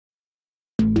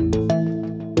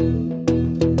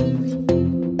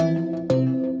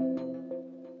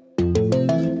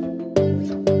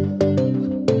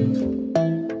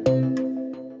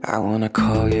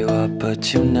call you up,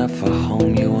 but you never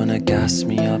home. You wanna gas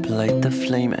me up, light the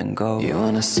flame and go. You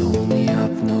wanna sew me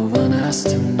up, no one has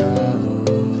to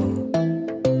know.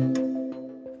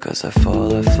 Cause I've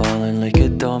fallen like a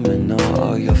domino.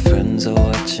 All your friends are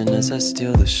watching as I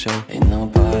steal the show. Ain't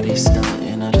nobody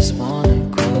stunting, I just wanna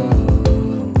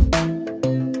grow.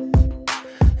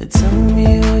 Tell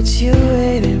me what you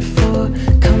waiting for.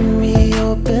 Cut me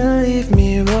open, leave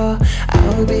me raw.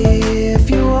 I'll be here if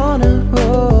you wanna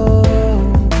roll.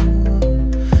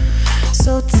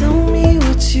 So tell me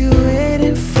what you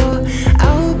waiting for.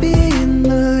 I'll be in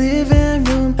the living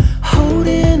room,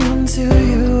 holding on to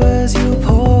you as you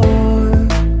pour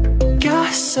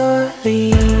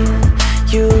gasoline.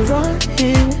 You run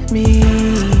in me,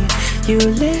 you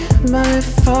lit my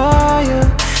fire.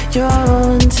 You're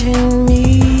haunting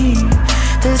me.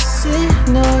 This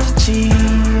energy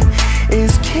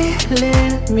is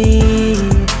killing me.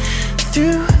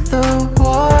 Through the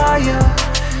wire,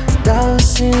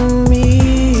 dousing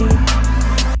me.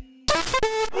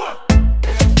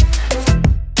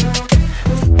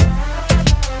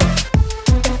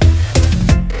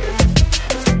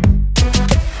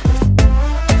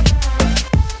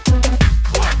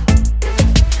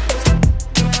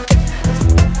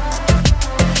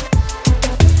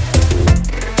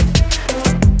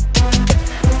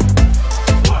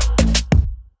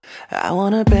 I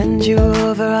wanna bend you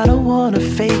over, I don't wanna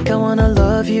fake. I wanna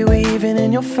love you even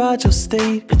in your fragile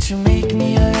state. But you make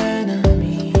me your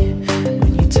enemy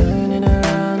when you turn it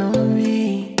around on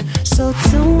me. So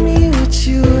tell me what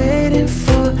you waiting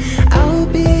for. I'll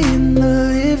be in the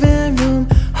living room,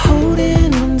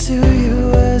 holding on to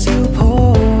you as you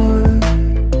pour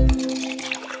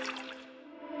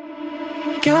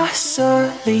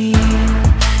gasoline.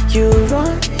 You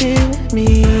run in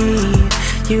me,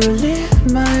 you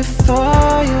lit my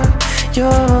fire.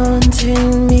 You're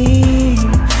haunting me.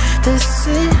 This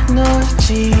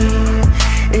energy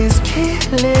is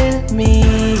killing me.